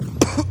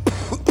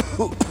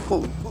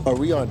Are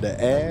we on the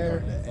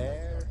air?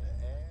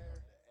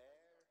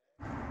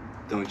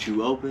 Don't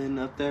you open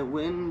up that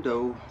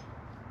window.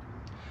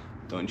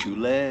 Don't you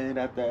let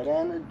out that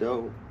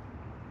antidote.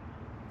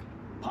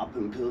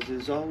 Popping pills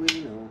is all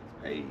we know.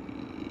 Hey.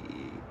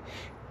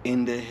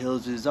 In the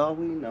hills is all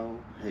we know.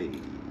 Hey.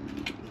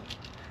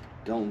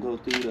 Don't go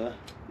through the...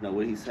 No,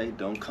 what he say?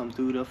 Don't come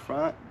through the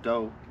front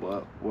door.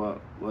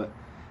 What?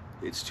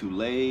 It's too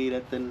late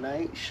at the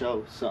night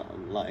show.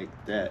 Something like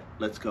that.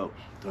 Let's go.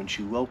 Don't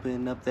you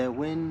open up that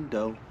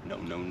window.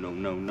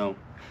 No.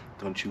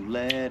 Don't you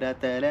let out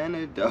that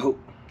antidote.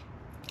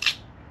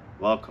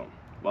 Welcome,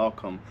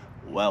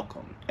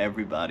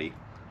 everybody.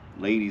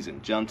 Ladies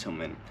and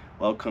gentlemen,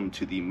 welcome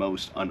to the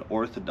most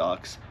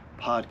unorthodox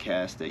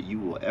podcast that you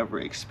will ever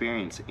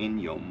experience in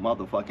your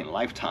motherfucking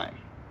lifetime.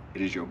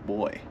 It is your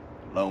boy,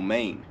 Lo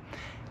Mein,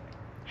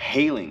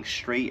 hailing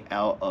straight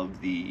out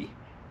of the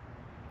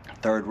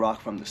third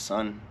rock from the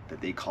sun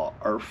that they call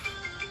Earth.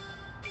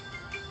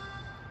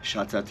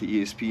 Shouts out to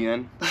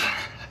ESPN.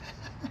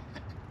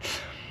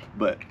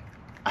 But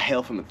I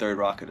hail from the third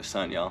rock of the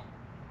sun, y'all.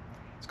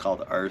 It's called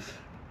the Earth.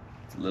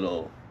 It's a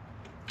little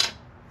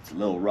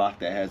rock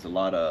that has a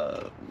lot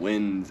of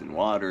winds and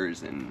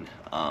waters and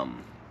a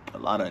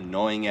lot of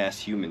annoying ass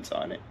humans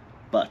on it.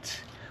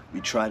 But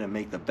we try to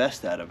make the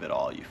best out of it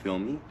all, you feel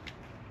me?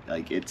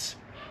 I think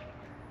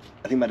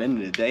by the end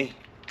of the day,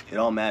 it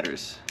all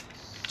matters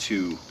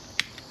to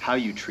how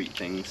you treat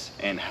things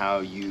and how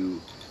you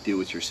deal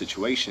with your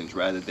situations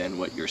rather than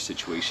what your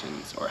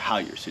situations or how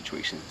your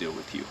situations deal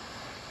with you.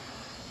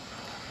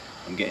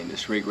 I'm getting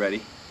this rig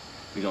ready.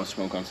 We're gonna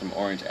smoke on some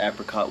orange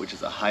apricot, which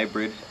is a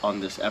hybrid on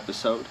this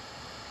episode.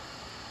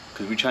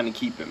 Cause we're trying to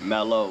keep it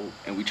mellow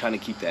and we're trying to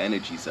keep the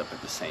energies up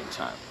at the same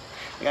time.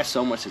 I got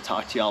so much to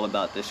talk to y'all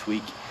about this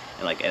week.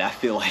 And I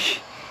feel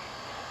like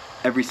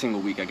every single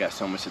week I got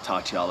so much to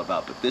talk to y'all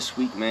about. But this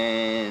week,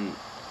 man,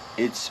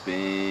 it's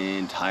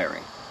been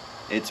tiring.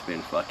 It's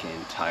been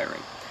fucking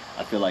tiring.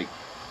 I feel like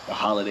the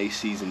holiday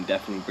season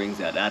definitely brings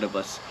that out of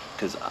us.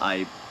 Cause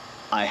I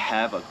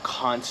have a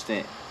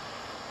constant,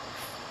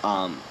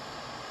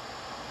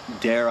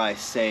 dare I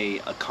say,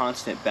 a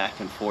constant back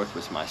and forth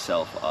with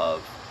myself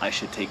of I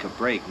should take a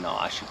break. No,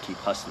 I should keep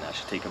hustling. I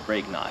should take a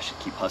break. No, I should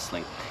keep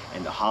hustling.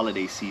 And the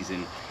holiday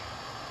season,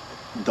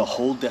 the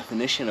whole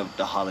definition of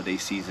the holiday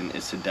season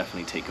is to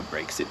definitely take a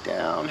break. Sit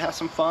down, have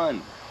some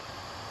fun.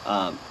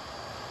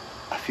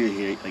 I feel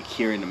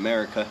here in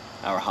America,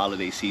 our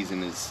holiday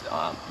season is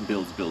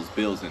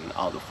bills, and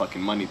all the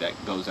fucking money that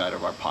goes out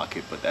of our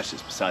pocket. But that's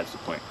just besides the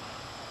point.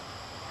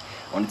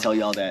 I want to tell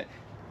y'all that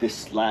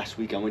this last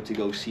week I went to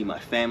go see my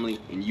family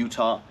in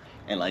Utah,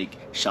 and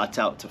shouts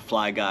out to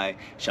Fly Guy,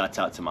 shouts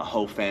out to my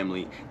whole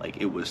family.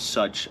 It was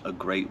such a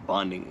great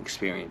bonding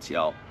experience,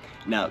 y'all.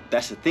 Now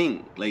that's the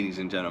thing, ladies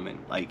and gentlemen.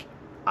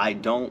 I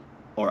don't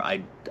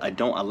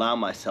allow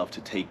myself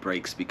to take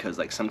breaks because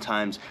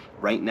sometimes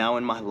right now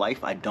in my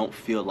life I don't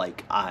feel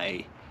like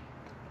I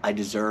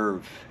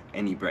deserve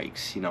any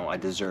breaks. I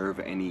deserve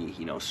any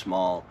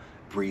small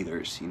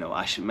breathers.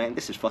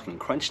 This is fucking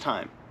crunch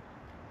time.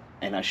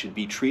 And I should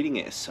be treating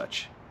it as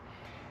such.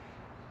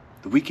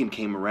 The weekend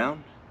came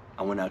around.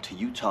 I went out to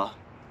Utah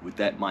with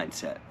that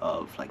mindset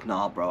of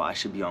nah, bro, I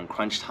should be on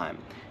crunch time.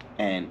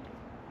 And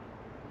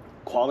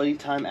quality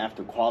time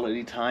after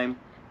quality time,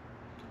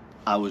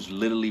 I was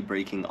literally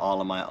breaking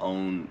all of my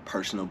own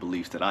personal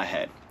beliefs that I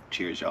had.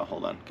 Cheers, y'all.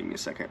 Hold on. Give me a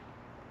second.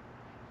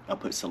 I'll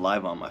put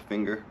saliva on my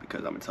finger because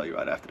I'm going to tell you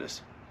right after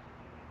this.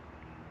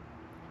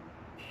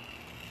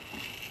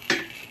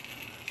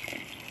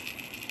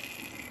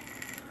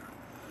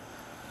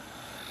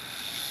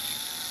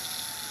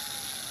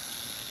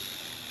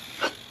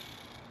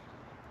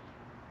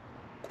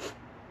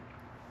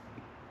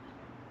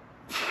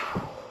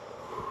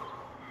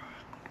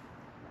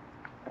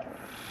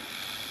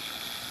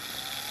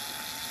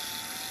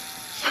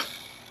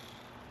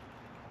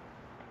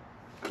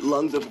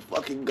 Lungs of a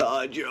fucking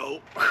god, yo.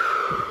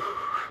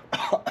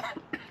 A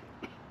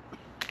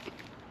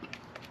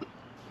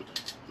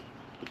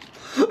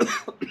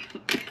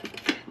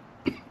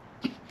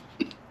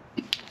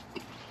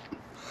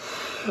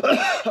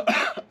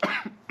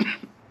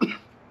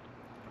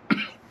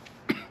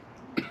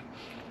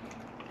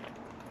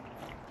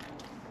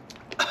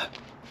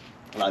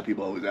lot of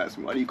people always ask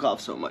me, why do you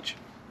cough so much?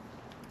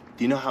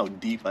 Do you know how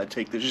deep I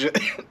take this shit?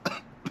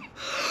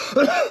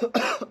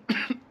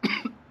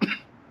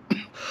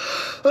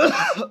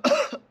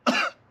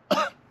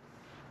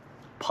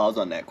 Pause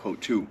on that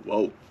quote too.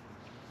 Whoa.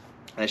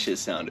 That shit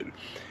sounded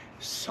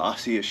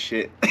saucy as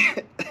shit.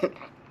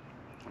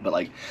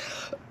 But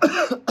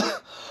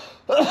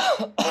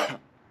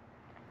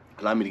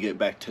allow me to get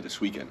back to this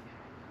weekend.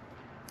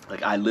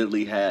 I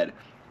literally had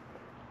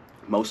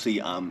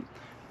mostly I'm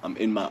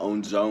in my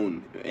own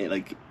zone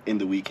in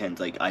the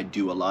weekends. I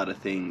do a lot of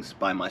things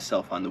by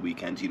myself on the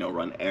weekends,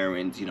 run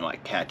errands, I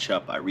catch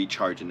up, I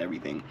recharge and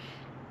everything.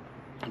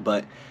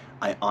 But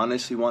I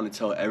honestly want to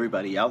tell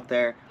everybody out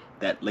there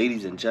that,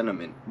 ladies and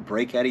gentlemen,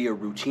 break out of your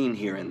routine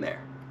here and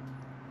there.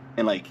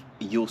 And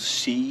you'll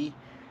see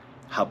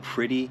how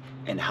pretty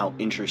and how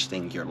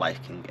interesting your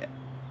life can get.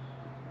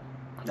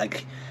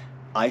 Like,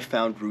 I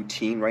found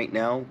routine right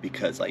now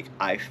because like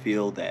I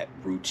feel that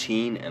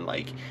routine and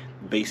like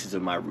basis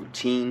of my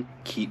routine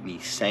keep me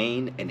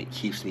sane and it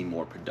keeps me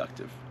more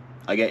productive.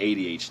 I got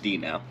ADHD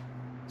now,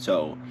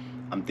 so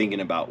I'm thinking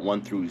about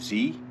 1 through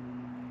Z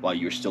while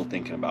you're still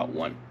thinking about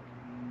 1.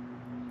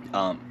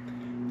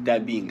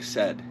 That being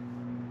said,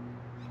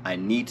 I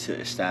need to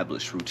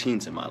establish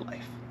routines in my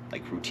life.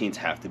 Like, routines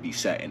have to be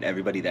set, and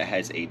everybody that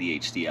has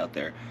ADHD out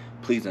there,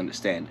 please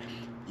understand,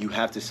 you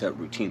have to set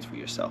routines for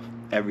yourself.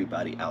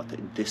 Everybody out there,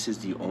 this is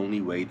the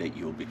only way that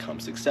you'll become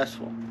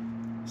successful.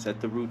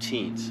 Set the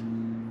routines.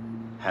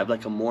 Have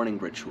like a morning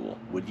ritual.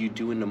 What do you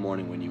do in the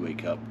morning when you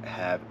wake up?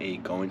 Have a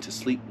going to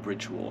sleep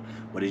ritual.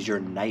 What is your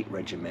night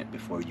regimen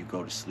before you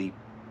go to sleep?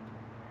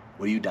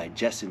 What do you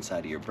digest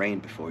inside of your brain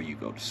before you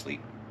go to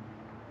sleep?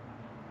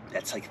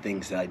 That's like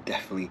things that I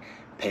definitely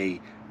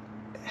pay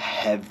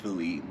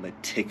heavily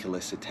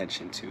meticulous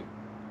attention to.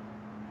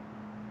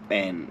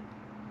 And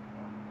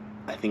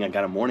I think I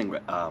got a morning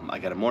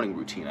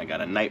routine. I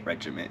got a night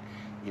regimen.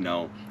 You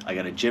know, I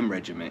got a gym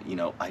regimen. You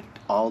know,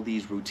 all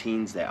these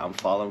routines that I'm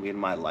following in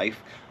my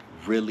life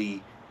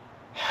really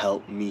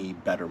help me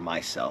better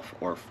myself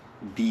or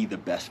be the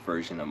best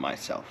version of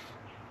myself.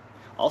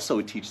 Also,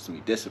 it teaches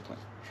me discipline.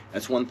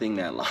 That's one thing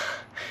that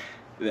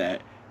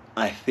that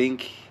I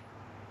think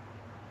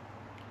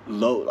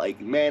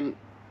man,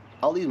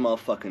 all these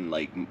motherfucking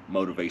like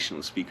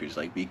motivational speakers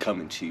like be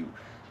coming to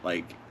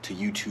to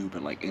YouTube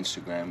and like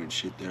Instagram and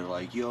shit. They're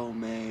like, yo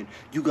man,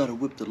 you gotta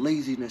whip the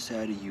laziness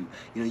out of you.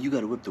 You know, you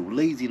gotta whip the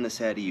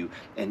laziness out of you,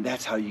 and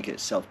that's how you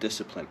get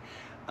self-discipline.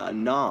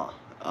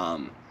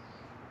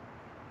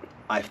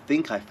 I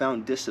think I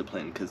found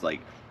discipline because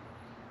like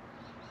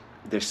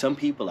there's some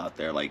people out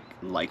there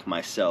like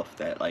myself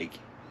that like,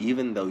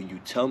 even though you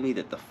tell me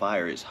that the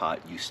fire is hot,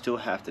 you still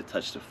have to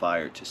touch the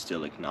fire to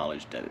still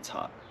acknowledge that it's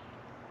hot.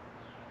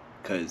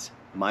 Because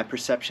my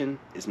perception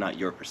is not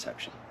your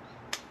perception.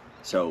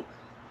 So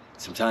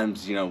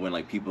sometimes, you know, when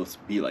like people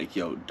be like,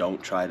 yo,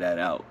 don't try that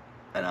out.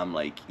 And I'm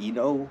like, you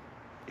know,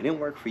 it didn't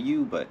work for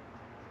you, but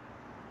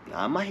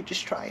I might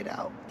just try it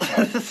out.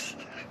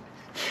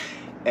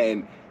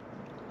 And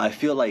I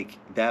feel like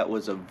that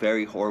was a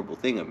very horrible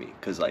thing of me.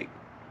 Because like,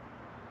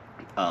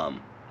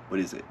 what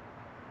is it?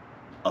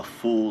 A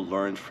fool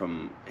learns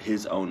from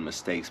his own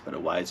mistakes, but a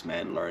wise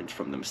man learns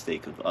from the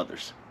mistake of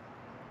others.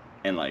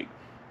 And like,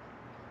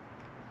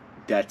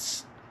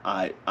 that's,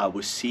 I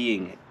was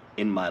seeing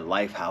in my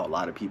life how a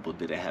lot of people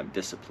didn't have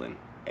discipline,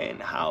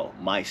 and how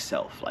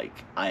myself,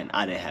 like, I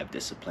didn't have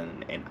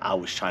discipline, and I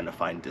was trying to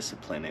find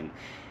discipline. And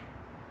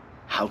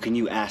how can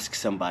you ask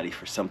somebody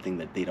for something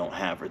that they don't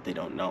have or they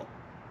don't know?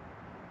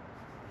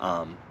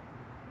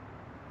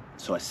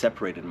 So I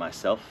separated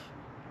myself.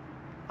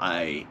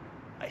 I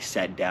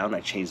sat down,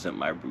 I changed up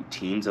my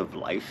routines of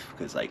life,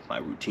 because like my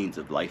routines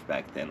of life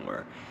back then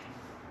were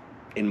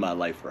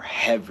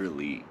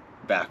heavily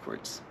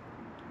backwards.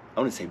 I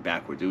wouldn't say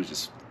backwards, it was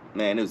just,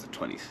 man, it was the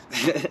 20s.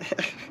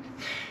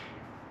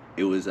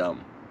 It was,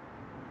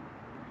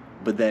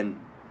 but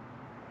then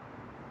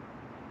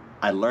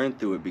I learned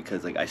through it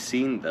because like I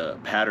seen the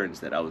patterns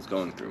that I was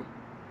going through.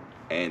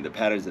 And the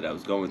patterns that I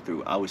was going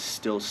through, I was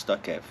still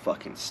stuck at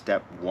fucking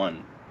step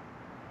 1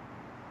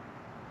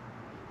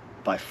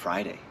 by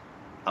Friday.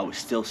 I was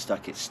still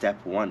stuck at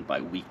step 1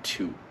 by week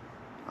 2.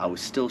 I was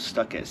still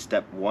stuck at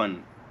step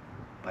 1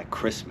 by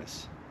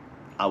Christmas.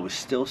 I was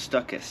still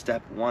stuck at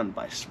step 1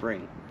 by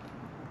spring.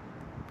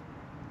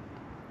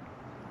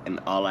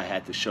 And all I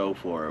had to show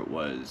for it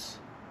was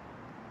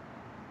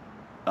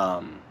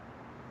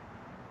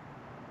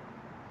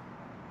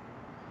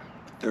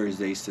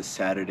Thursdays to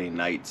Saturday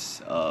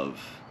nights of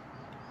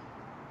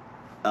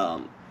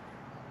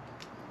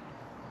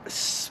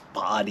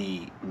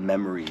spotty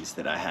memories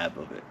that I have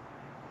of it.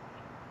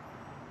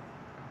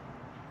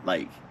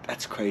 Like,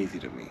 that's crazy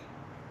to me.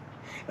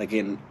 Like,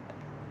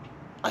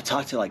 I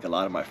talked to like a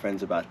lot of my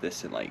friends about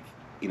this, and like,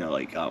 you know,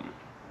 like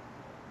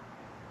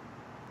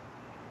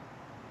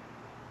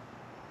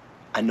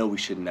I know we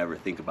should never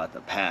think about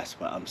the past,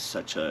 but I'm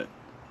such a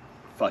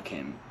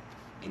fucking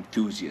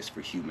enthusiast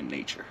for human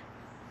nature.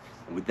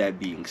 And with that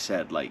being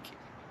said, like,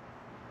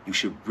 you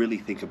should really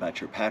think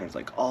about your patterns,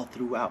 like, all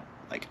throughout.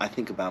 Like, I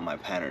think about my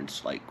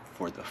patterns, like,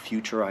 for the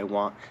future I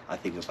want. I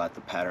think about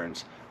the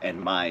patterns and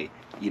my,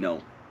 you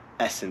know,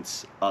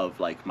 essence of,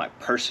 like, my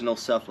personal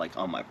self, like,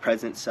 on my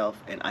present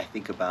self. And I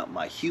think about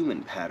my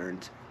human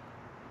patterns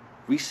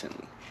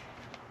recently.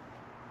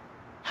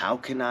 How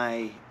can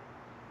I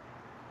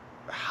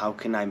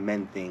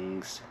mend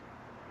things?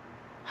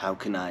 How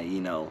can I, you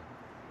know,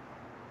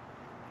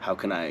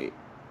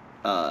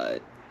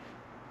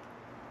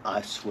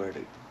 I swear to,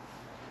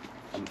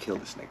 I'm gonna kill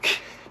this nigga.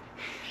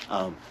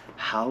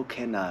 How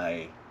can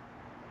I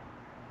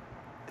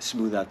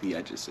smooth out the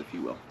edges, if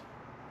you will?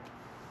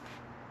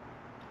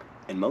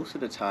 And most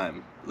of the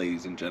time,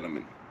 ladies and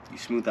gentlemen, you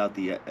smooth out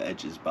the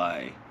edges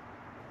by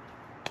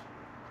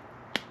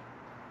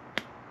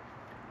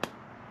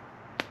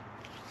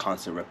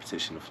constant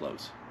repetition of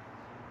flows.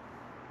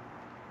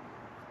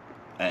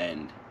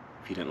 And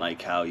if you didn't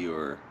like how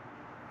your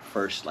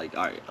first, like,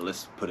 all right,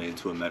 let's put it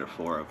into a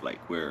metaphor of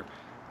like we're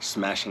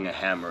smashing a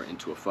hammer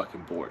into a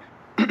fucking board.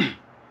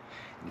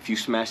 If you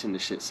smashing the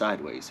shit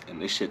sideways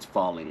and this shit's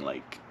falling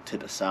like to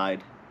the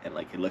side and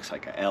like it looks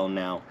like an L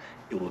now,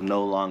 it will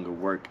no longer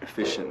work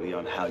efficiently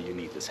on how you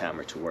need this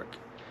hammer to work.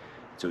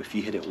 So if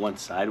you hit it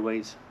once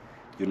sideways,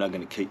 you're not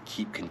going to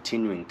keep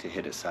continuing to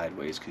hit it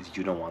sideways because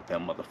you don't want that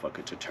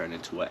motherfucker to turn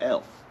into a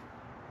L.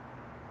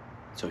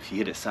 So if you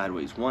hit it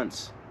sideways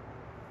once,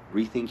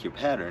 rethink your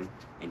pattern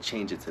and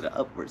change it to the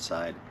upward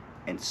side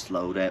and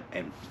slow that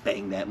and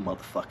bang that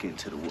motherfucker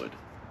into the wood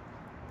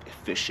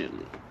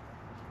efficiently.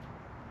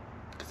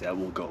 Because that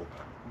will go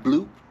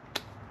bloop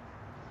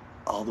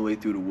all the way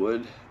through the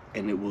wood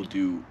and it will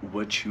do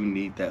what you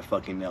need that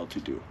fucking nail to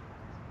do.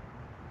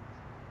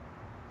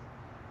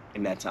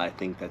 And I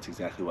think that's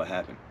exactly what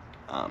happened.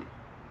 I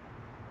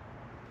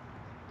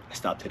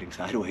stopped hitting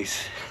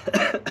sideways.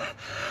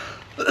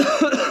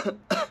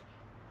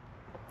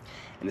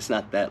 And it's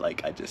not that,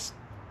 like,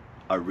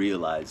 I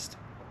realized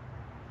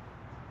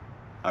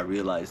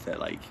that,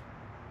 like,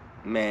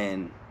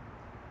 man,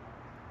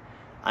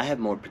 I have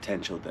more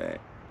potential that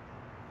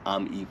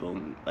I'm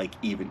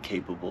even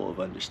capable of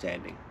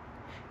understanding.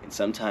 And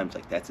sometimes,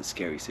 like, that's a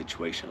scary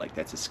situation. Like,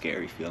 that's a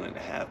scary feeling to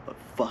have. But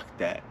fuck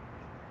that.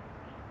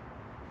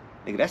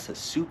 Like, that's a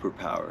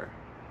superpower.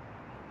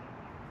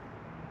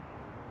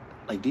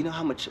 Like, do you know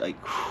how much, like,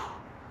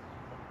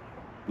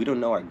 we don't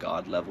know our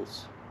God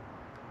levels,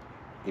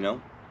 you know?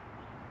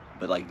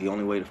 But, like, the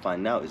only way to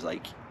find out is,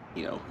 like,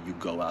 you know, you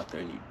go out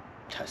there and you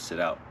test it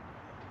out.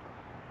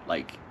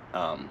 Like,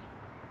 when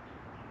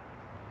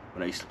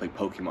I used to play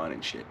Pokemon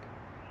and shit,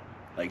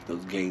 like,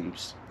 those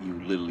games, you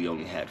literally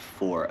only had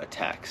 4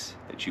 attacks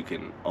that you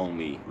can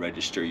only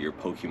register your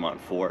Pokemon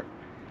for.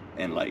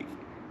 And, like,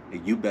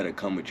 you better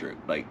come with your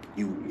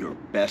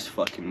best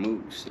fucking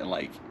moves. And,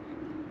 like,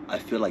 I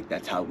feel like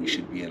that's how we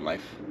should be in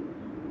life.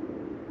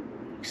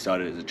 We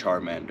started as a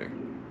Charmander,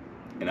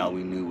 and all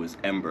we knew was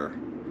Ember.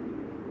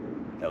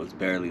 That was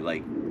barely,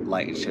 like,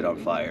 lighting shit on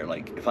fire.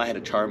 Like, if I had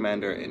a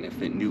Charmander and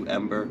if it knew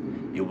Ember,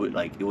 it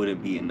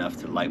wouldn't be enough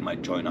to light my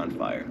joint on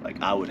fire.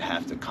 Like, I would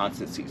have to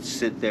constantly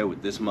sit there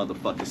with this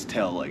motherfucker's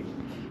tail, like,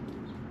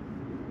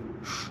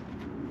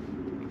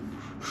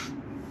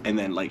 and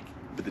then, like,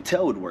 but the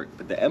tail would work,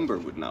 but the Ember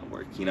would not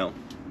work, you know?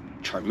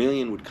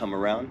 Charmeleon would come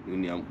around, you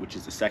know, which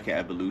is the second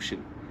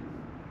evolution.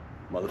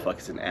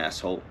 Motherfucker's an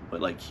asshole,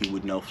 but, like, he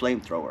would know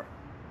Flamethrower.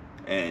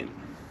 And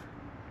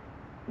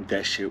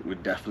that shit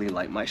would definitely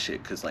light my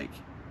shit, because, like,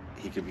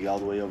 he could be all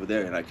the way over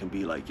there, and I can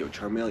be like, yo,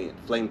 Charmeleon,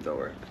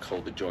 Flamethrower,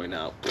 hold the joint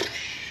out,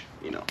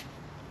 you know,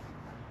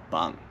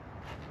 bang.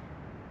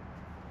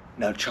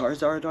 Now,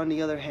 Charizard, on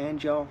the other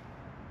hand, y'all,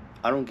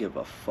 I don't give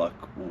a fuck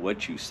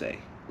what you say.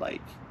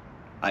 Like,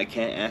 I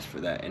can't ask for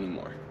that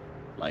anymore.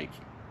 Like,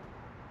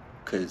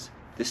 because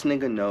this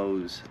nigga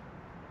knows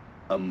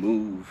a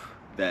move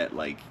that,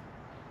 like,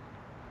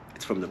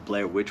 it's from the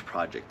Blair Witch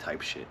Project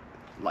type shit.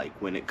 Like,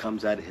 when it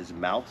comes out of his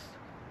mouth,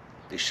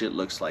 this shit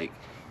looks like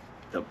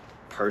the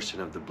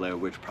person of the Blair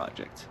Witch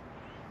Project.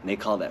 And they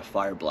call that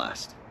Fire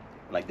Blast.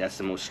 Like, that's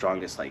the most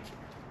strongest, like,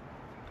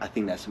 I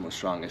think that's the most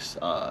strongest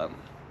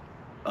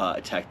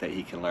attack that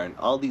he can learn.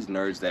 All these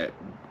nerds that,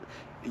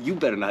 you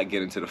better not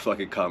get into the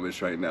fucking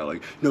comments right now,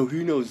 like, no,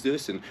 he knows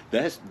this, and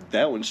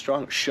that one's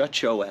strong.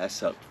 Shut your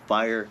ass up.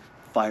 Fire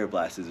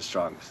Blast is the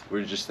strongest.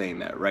 We're just saying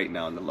that right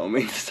now in the Low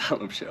Maintenance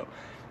Asylum show.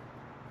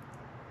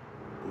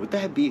 With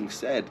that being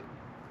said,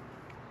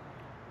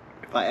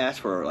 if I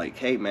ask for, like,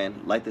 hey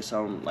man, light this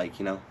on, like,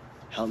 you know,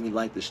 help me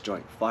light this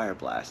joint, Fire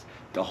Blast,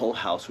 the whole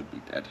house would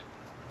be dead.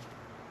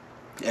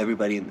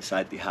 Everybody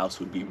inside the house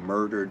would be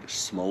murdered,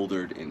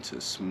 smoldered into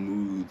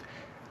smooth,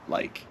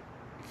 like,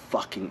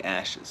 fucking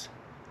ashes.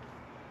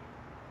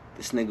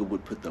 This nigga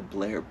would put the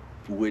Blair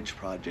Witch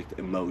Project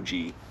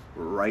emoji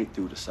right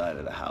through the side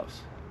of the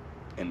house.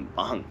 And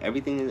bang,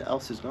 everything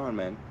else is gone,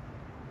 man.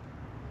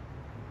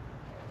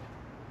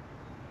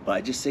 But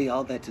I just say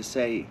all that to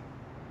say,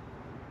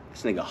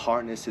 this nigga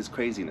harness his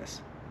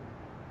craziness.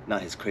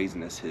 Not his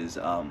craziness, his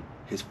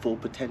full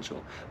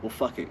potential. Well,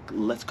 fuck it,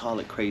 let's call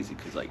it crazy,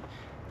 because, like,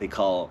 they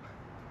call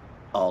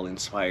all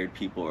inspired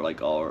people, or,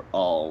 like, all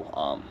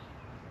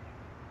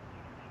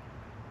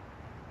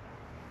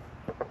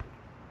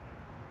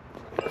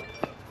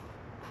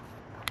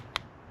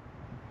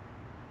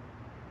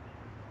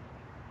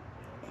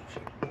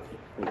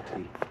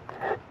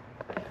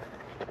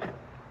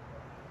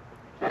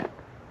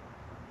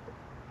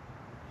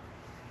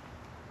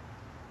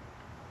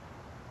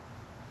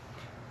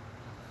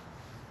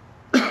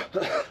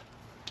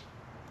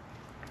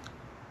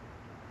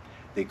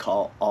they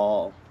call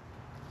all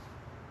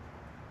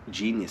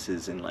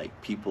geniuses and,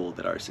 like, people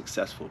that are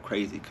successful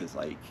crazy, because,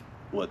 like,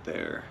 what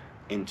they're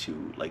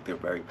into, like, they're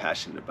very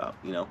passionate about,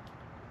 you know?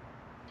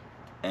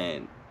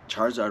 And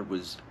Charizard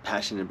was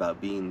passionate about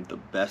being the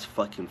best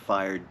fucking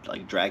fire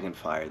dragon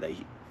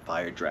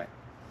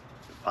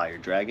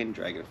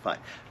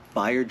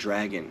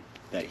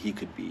that he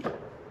could be.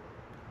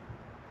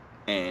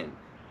 And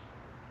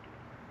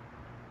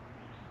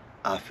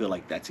I feel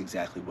like that's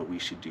exactly what we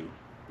should do.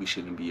 We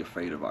shouldn't be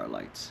afraid of our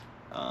lights.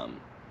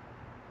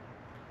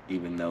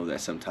 Even though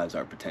that sometimes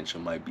our potential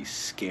might be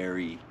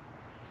scary,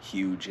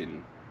 huge,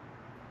 and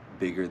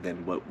bigger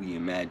than what we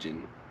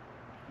imagine,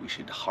 we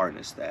should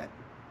harness that.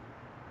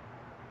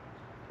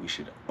 We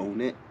should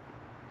own it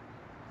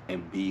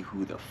and be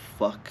who the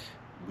fuck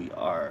we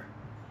are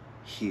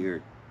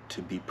here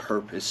to be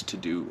purposed to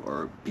do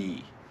or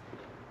be.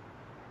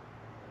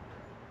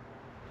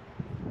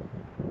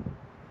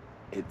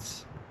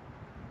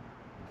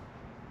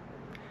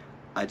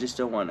 I just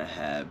don't want to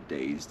have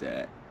days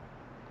that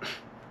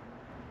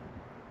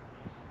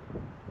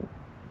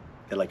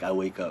like I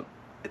wake up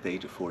at the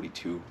age of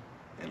 42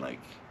 and like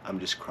I'm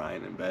just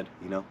crying in bed,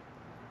 you know?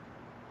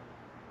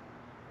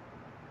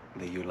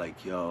 And then you're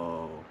like,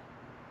 yo,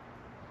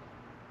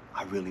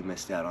 I really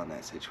missed out on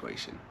that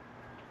situation.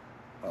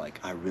 Or like,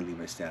 I really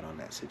missed out on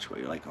that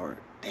situation. Like, or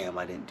damn,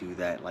 I didn't do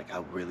that. Like, I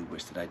really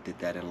wish that I did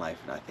that in life,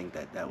 and I think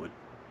that that would,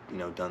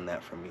 done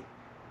that for me.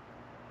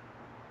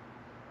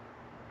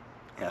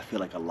 And I feel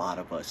like a lot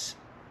of us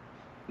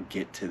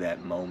get to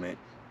that moment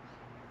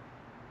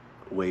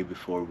way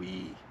before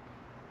we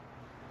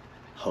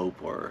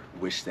hope or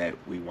wish that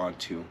we want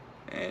to,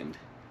 and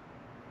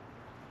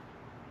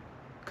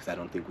because I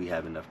don't think we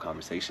have enough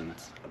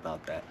conversations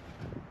about that.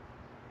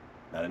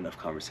 Not enough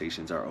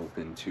conversations are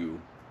open to,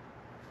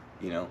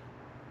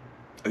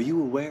 are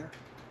you aware?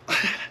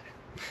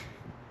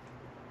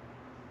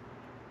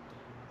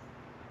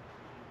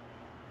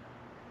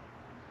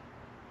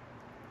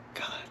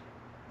 God.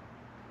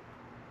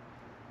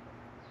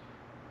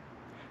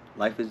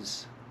 Life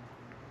is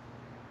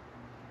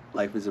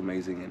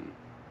amazing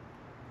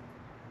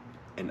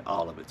in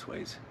all of its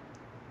ways.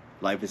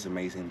 Life is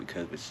amazing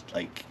because it's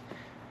like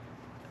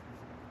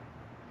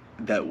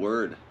that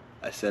word,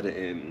 I said it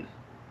in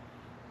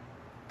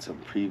some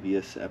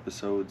previous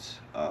episodes,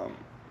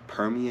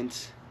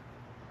 permeance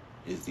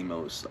is the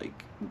most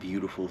like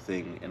beautiful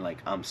thing, and like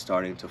I'm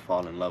starting to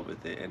fall in love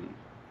with it. And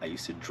I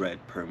used to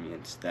dread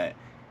permeance, that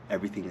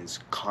everything is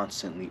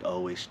constantly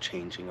always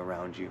changing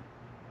around you.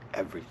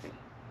 Everything.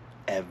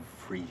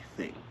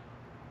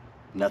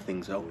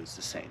 Nothing's always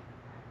the same.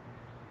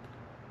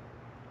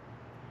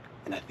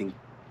 And I think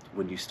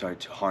when you start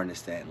to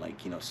harness that and like,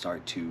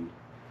 start to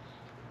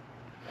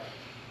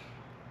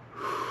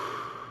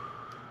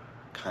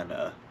kind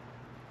of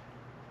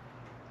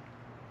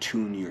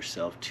tune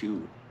yourself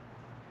to,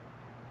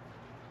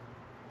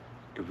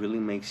 it really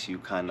makes you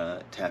kind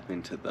of tap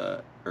into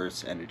the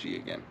earth's energy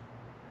again.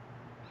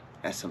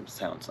 That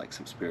sounds like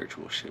some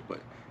spiritual shit, but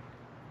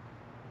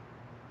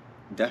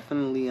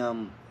definitely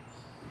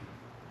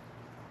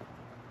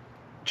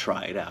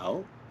try it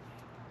out.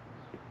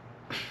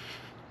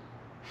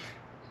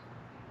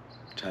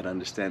 Try to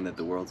understand that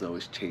the world's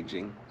always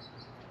changing.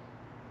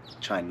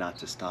 Try not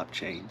to stop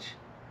change.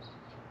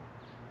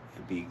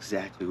 And be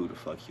exactly who the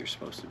fuck you're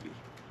supposed to be.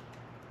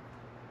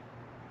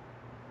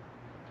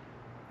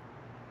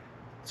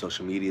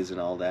 Social medias and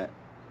all that.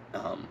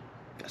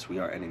 Yes, we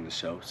are ending the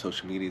show.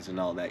 Social medias and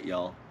all that,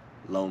 y'all.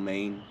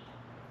 Lomain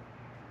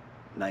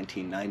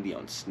 1990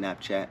 on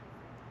Snapchat.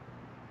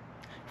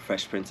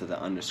 Fresh Prince of the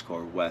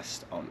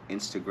 _West on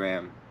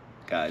Instagram.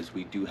 Guys,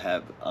 we do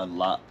have a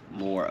lot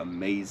more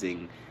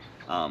amazing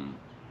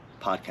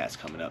podcasts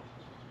coming up.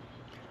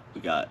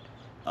 We got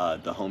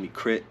the homie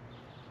Crit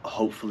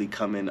hopefully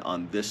coming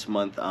on this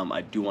month.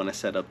 I do want to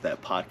set up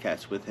that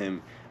podcast with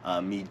him.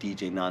 Me,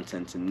 DJ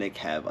Nonsense, and Nick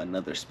have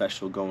another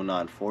special going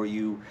on for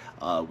you.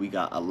 We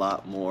got a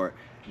lot more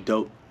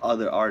dope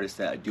other artists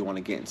that I do want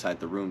to get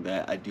inside the room,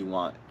 that I do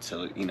want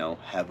to,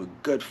 have a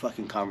good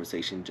fucking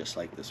conversation just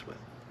like this with.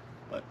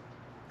 But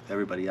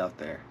everybody out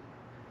there,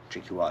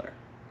 drink your water,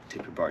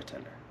 tip your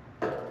bartender.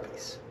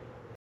 Peace.